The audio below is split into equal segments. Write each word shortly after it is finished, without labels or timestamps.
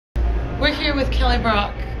We're here with Kelly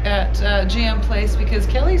Brock at GM Place because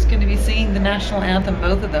Kelly's going to be singing the national anthem,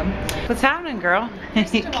 both of them. What's happening, girl?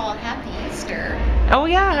 First of all, happy Easter. Oh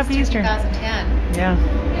yeah, happy Easter. 2010. Yeah.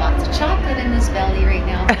 Lots of chocolate in this belly right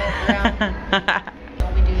now.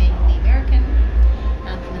 I'll be doing the American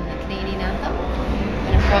anthem and the Canadian anthem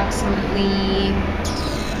in approximately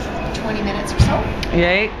 20 minutes or so.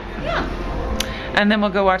 Yay. Yeah. And then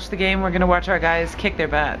we'll go watch the game. We're going to watch our guys kick their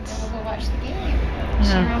butts. We'll go watch the game.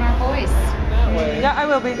 Cheer on our boys. That way. Yeah, I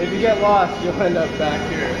will be. If you get lost, you'll end up back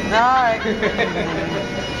here. Alright.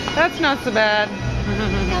 That's not so bad.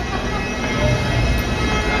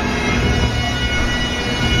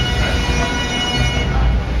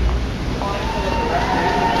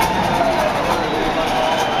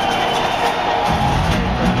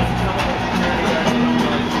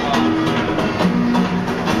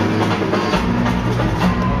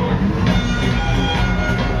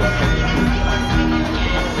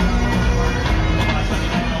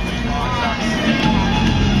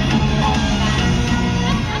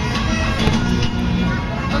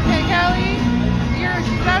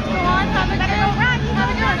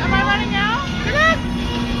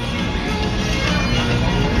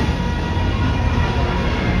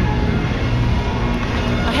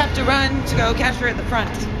 To run to go catch her at the front.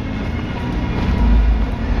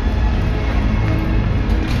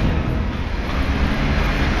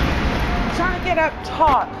 I'm trying to get up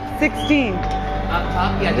top, 16. Up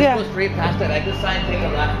top? Yeah, just go straight past it. I just signed take a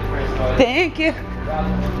left first. Thank you.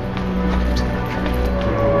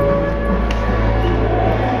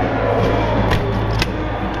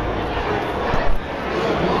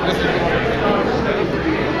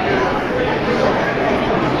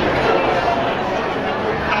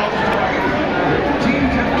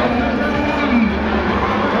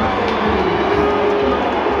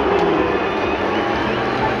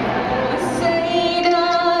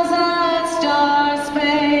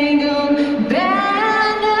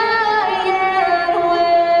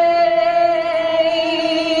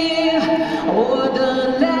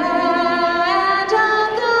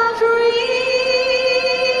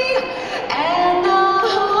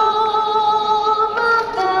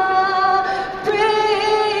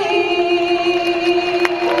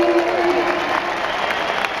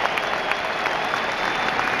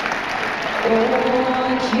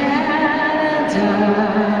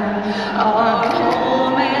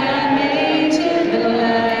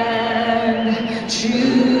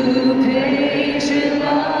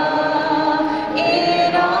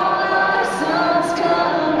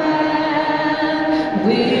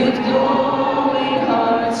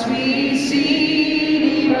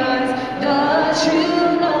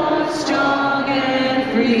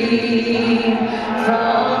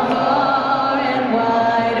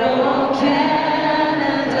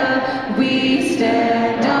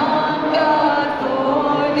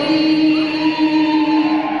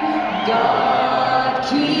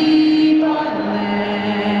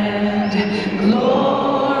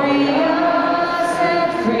 Glorious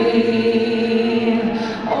and free.